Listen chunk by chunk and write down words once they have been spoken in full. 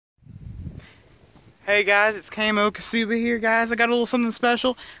Hey guys, it's Kamo Kasuba here, guys. I got a little something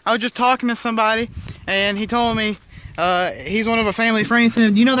special. I was just talking to somebody, and he told me he's one of a family friends.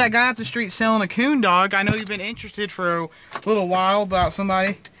 And you know that guy up the street selling a coon dog? I know you've been interested for a little while about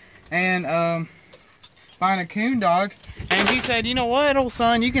somebody and buying a coon dog. And he said, you know what, old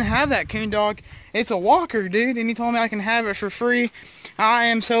son, you can have that coon dog. It's a walker, dude. And he told me I can have it for free. I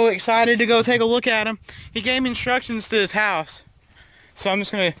am so excited to go take a look at him. He gave me instructions to his house, so I'm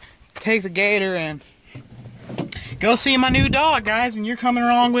just gonna take the gator and go see my new dog, guys, and you're coming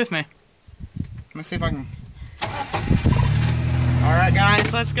along with me. Let me see if I can. Alright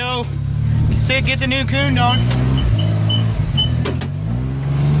guys, let's go get the new coon dog.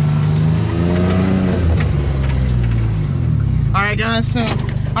 Alright guys, so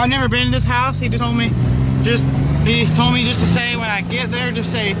I've never been to this house. He told me just to say when I get there,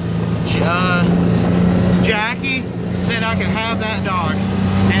 just say Jackie said I could have that dog.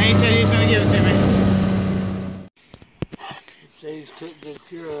 And he said he's gonna give it to me. Say he's took good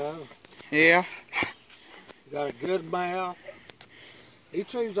care of. Yeah. He got a good mouth. He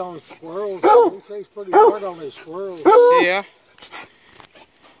trees on squirrels. He trees pretty hard on his squirrels. Yeah.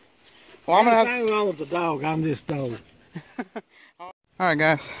 Well, I'm gonna have nothing wrong with the dog. I'm this dog. Alright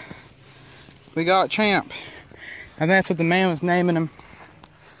guys. We got Champ. And that's what the man was naming him.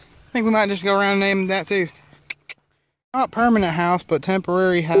 I think we might just go around naming that too. Not permanent house, but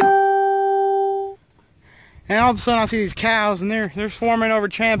temporary house. And all of a sudden I see these cows and they're swarming over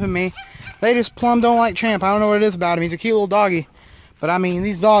Champ and me. They just plumb don't like Champ. I don't know what it is about him. He's a cute little doggy. But I mean,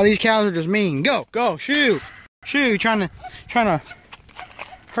 these cows are just mean. Go, shoo, trying to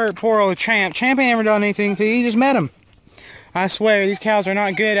hurt poor old Champ. Champ ain't ever done anything to you. He just met him. I swear, these cows are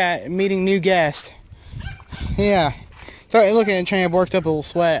not good at meeting new guests. Yeah. Looking at Champ worked up a little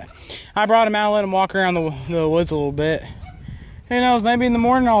sweat. I brought him out, let him walk around the woods a little bit. Who knows, maybe in the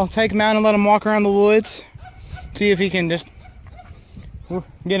morning I'll take him out and let him walk around the woods. See if he can just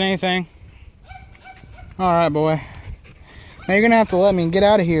get anything. Alright, boy. Now you're going to have to let me get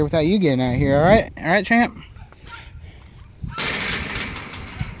out of here without you getting out of here, alright? Alright, Champ?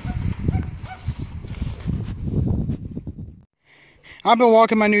 I've been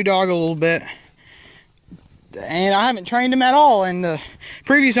walking my new dog a little bit. And I haven't trained him at all. And the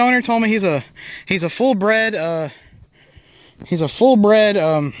previous owner told me he's a full-bred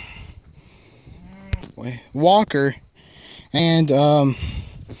walker, and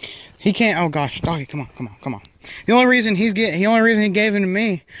he can't. Oh gosh, doggy, come on. The only reason he gave him to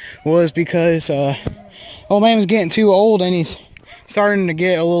me was because old man was getting too old and he's starting to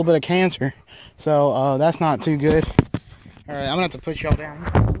get a little bit of cancer. So that's not too good. All right, I'm gonna have to put y'all down.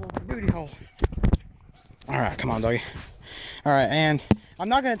 Booty hole. All right, come on, doggy. All right, and I'm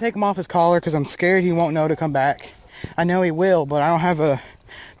not gonna take him off his collar because I'm scared he won't know to come back. I know he will, but I don't have the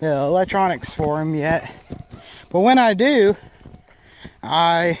electronics for him yet. But when I do,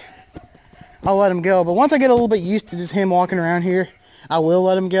 I'll let him go. But once I get a little bit used to just him walking around here, I will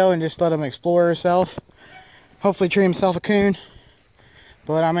let him go and just let him explore himself. Hopefully treat himself a coon.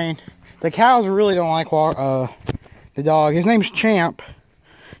 But I mean, the cows really don't like the dog. His name's Champ.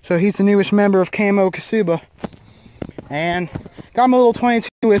 So he's the newest member of Kamo Kasuba. And got my little 22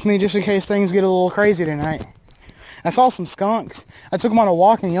 with me just in case things get a little crazy tonight. I saw some skunks. I took him on a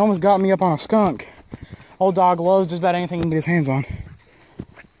walk and he almost got me up on a skunk. Old dog loves just about anything he can get his hands on.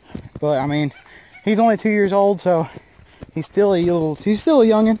 But I mean, he's only 2 years old, so he's still a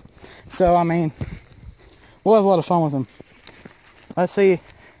youngin'. So I mean, we'll have a lot of fun with him. Let's see.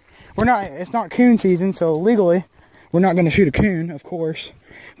 It's not coon season, so legally we're not going to shoot a coon, of course.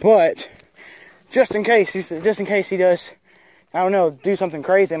 But just in case he does, I don't know, do something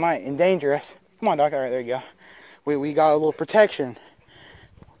crazy that might endanger us. Come on, dog. All right, there you go. We got a little protection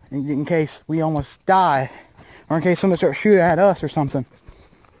in case we almost die, or in case someone starts shooting at us or something.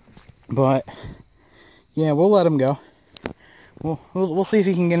 But yeah, we'll let him go. We'll see if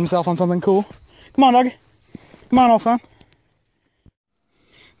he can get himself on something cool. Come on, doggy. Come on, old son.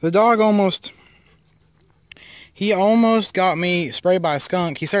 The dog almost got me sprayed by a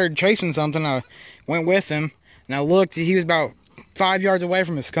skunk. He started chasing something. I went with him, and I looked. He was about 5 yards away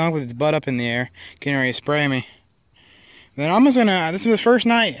from a skunk with its butt up in the air, getting ready to spray me. Then I'm just gonna. This is the first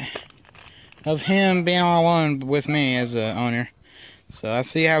night of him being all alone with me as the owner. So I'll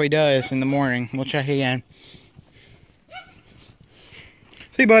see how he does in the morning. We'll check again.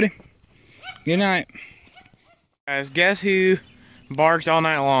 See you, buddy. Good night. Guys, guess who barked all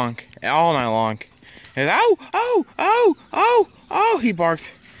night long? All night long. He was, oh, he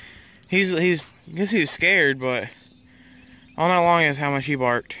barked. I guess he was scared, but all night long is how much he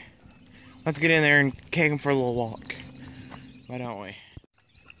barked. Let's get in there and take him for a little walk. Why don't we?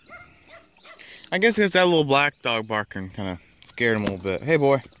 I guess it's that little black dog barking kind of scared him a little bit. Hey,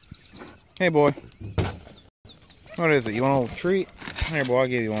 boy. Hey, boy. What is it? You want a little treat? Here, boy, I'll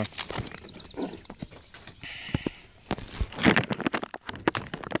give you one.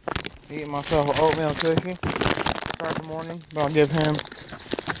 Eating myself an oatmeal cookie. Start the morning, but I'll give him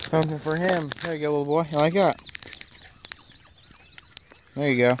something for him. There you go, little boy. You like that? There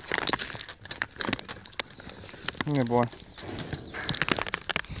you go. Here, boy.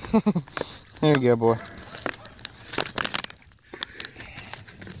 There you go, boy.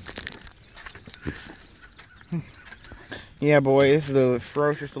 Yeah, boy, this is the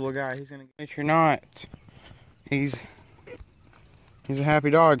ferocious little guy. He's gonna get you not. He's a happy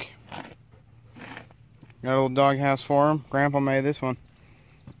dog. Got a little dog house for him. Grandpa made this one.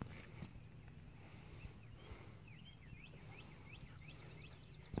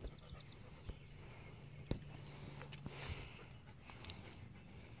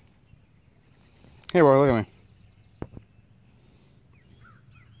 Here, boy, look at me.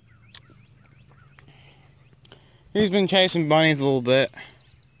 He's been chasing bunnies a little bit.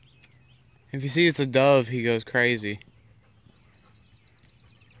 If you see it's a dove, he goes crazy.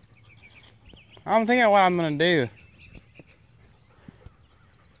 I'm thinking what I'm gonna do.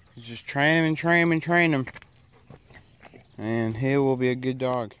 Just train him and train him and train him. And he will be a good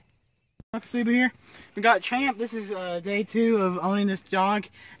dog. Look, see here. We got Champ. This is day 2 of owning this dog.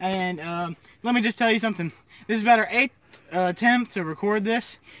 And let me just tell you something. This is about our 8th attempt to record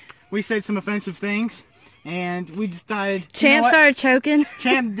this. We said some offensive things. And we decided... Champ started choking.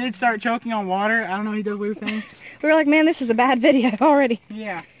 Champ did start choking on water. I don't know, he does weird things. We were like, man, this is a bad video already.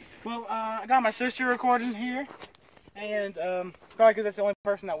 Yeah. Well, I got my sister recording here. And probably because that's the only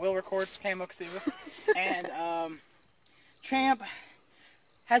person that will record Camo Kasiva. And Champ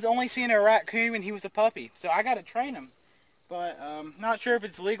has only seen a raccoon when he was a puppy. So I got to train him. But not sure if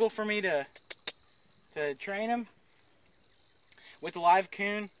it's legal for me to train him with a live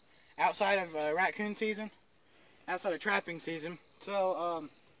coon outside of raccoon season, outside of trapping season. So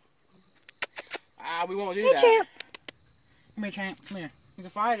we won't do that. Champ. Come here, Champ. Come here. He's a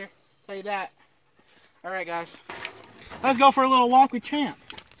fighter. I'll tell you that. All right, guys. Let's go for a little walk with Champ.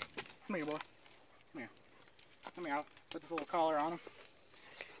 Come here, boy. Come here. Come here. I'll put this little collar on him.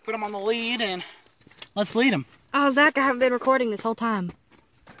 Put him on the lead and let's lead him. Oh, Zach, I haven't been recording this whole time.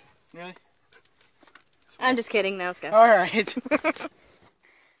 Really? I'm just kidding. Now let's go. All right.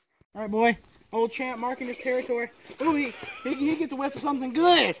 All right, boy. Old Champ marking his territory. Ooh, he gets a whiff of something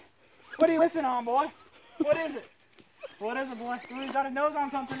good. What are you whiffing on, boy? What is it? What is it, boy? Ooh, he's got his nose on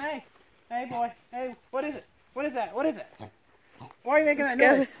something. Hey. Hey, boy. Hey, what is it? What is that? What is it? Why are you making that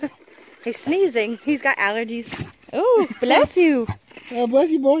noise? He's sneezing. He's got allergies. Oh, bless you. Oh, bless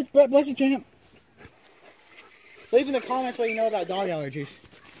you, boy. Bless you, Champ. Leave in the comments what you know about dog allergies.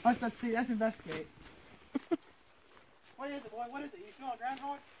 Let's see. Let's investigate. What is it, boy? What is it? You smell a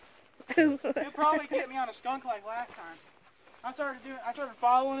groundhog? He'll probably get me on a skunk like last time. I started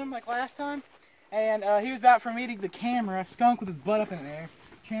following him like last time, and he was about for me to the camera. Skunk with his butt up in the air.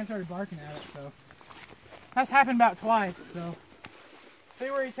 Champ started barking at it, so that's happened about twice. So see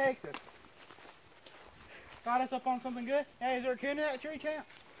where he takes us. Got us up on something good. Hey, is there a coon in that tree, Champ?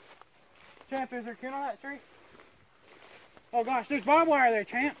 Champ, is there a coon on that tree? Oh gosh, there's barbed wire there,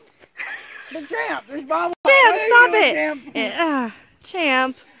 Champ. Big Champ, there's barbed wire. Champ, there stop you go, it. Champ.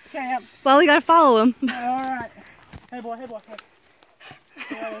 Champ. Champ. Well, we gotta follow him. Alright. Hey boy, hey boy. Hey.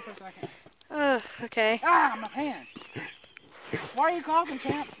 Stay right there for a second. Okay. Ah, my hand. Why are you coughing,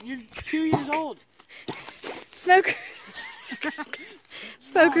 Champ? You're 2 years old. Smokers.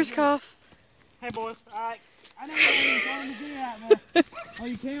 Smoker's cough. Hey boys, I know you're trying to do that, man. Oh,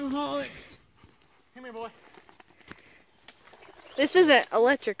 you camaholics. Come here, boy. This isn't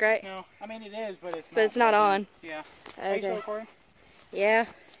electric, right? No, I mean it is, but it's not. But it's not on. Yeah. Okay. Are you still recording? Yeah.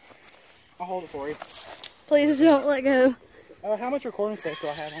 I'll hold it for you. Please don't let go. How much recording space do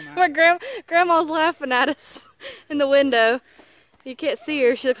I have on that? My grandma's laughing at us in the window. You can't see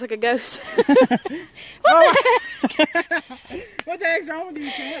her. She looks like a ghost. What the heck's wrong with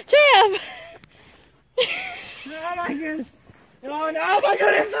you, Champ? Champ! Oh my goodness. Oh no, oh my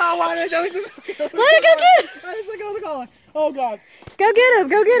goodness. Oh, why did I do this? Let it go get him. I just let go of the collar. Oh God. Go get him.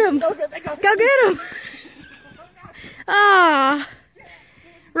 Go get him. Okay, Go get him. Ah.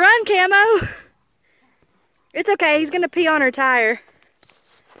 Run, Camo. It's okay. He's going to pee on her tire.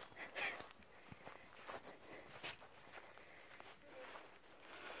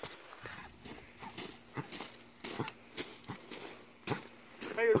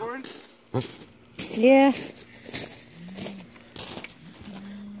 Are you recording? Yeah.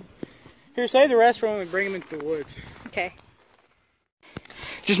 Here, save the rest for when we bring him into the woods. Okay.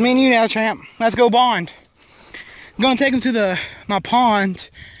 Just me and you now, champ. Let's go bond. I'm gonna take him to my pond.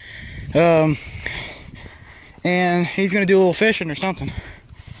 And he's gonna do a little fishing or something.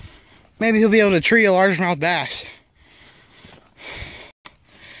 Maybe he'll be able to tree a largemouth bass.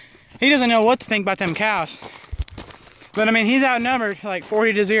 He doesn't know what to think about them cows. But I mean, he's outnumbered like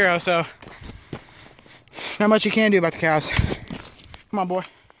 40-0, so not much you can do about the cows. Come on, boy.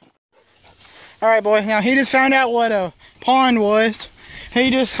 All right, boy. Now he just found out what a pond was.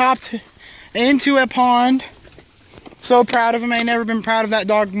 He just hopped into a pond. So proud of him. I ain't never been proud of that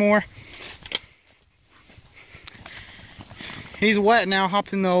dog more. He's wet now,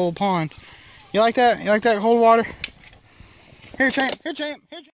 hopped in the old pond. You like that? You like that cold water? Here, champ. Here, champ.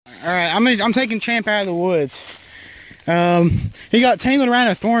 Here, champ. All right, I'm taking Champ out of the woods. He got tangled around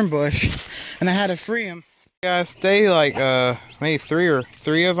a thorn bush, and I had to free him. Guys, day like maybe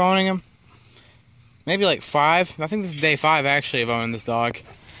three of owning him. Maybe like 5. I think this is day 5 actually of owning this dog.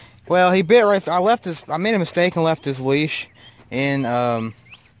 Well, he bit right. I made a mistake and left his leash in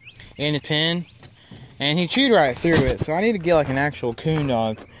his pen. And he chewed right through it, so I need to get like an actual Coon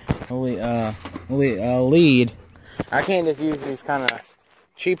Dog lead. I can't just use these kind of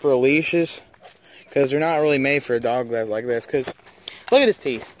cheaper leashes because they're not really made for a dog that's like this. Because look at his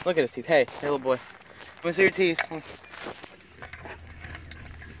teeth. Look at his teeth. Hey, little boy. Let me see your teeth.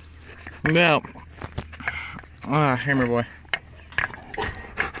 No. Here, my boy.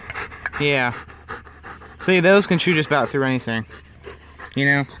 Yeah. See, those can chew just about through anything. You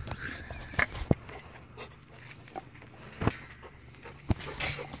know.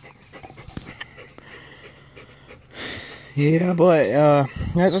 Yeah, but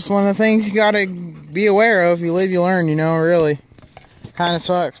that's just one of the things you gotta be aware of. You live, you learn, you know, really. Kinda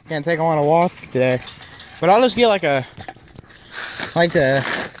sucks. Can't take him on a walk today. But I'll just get like the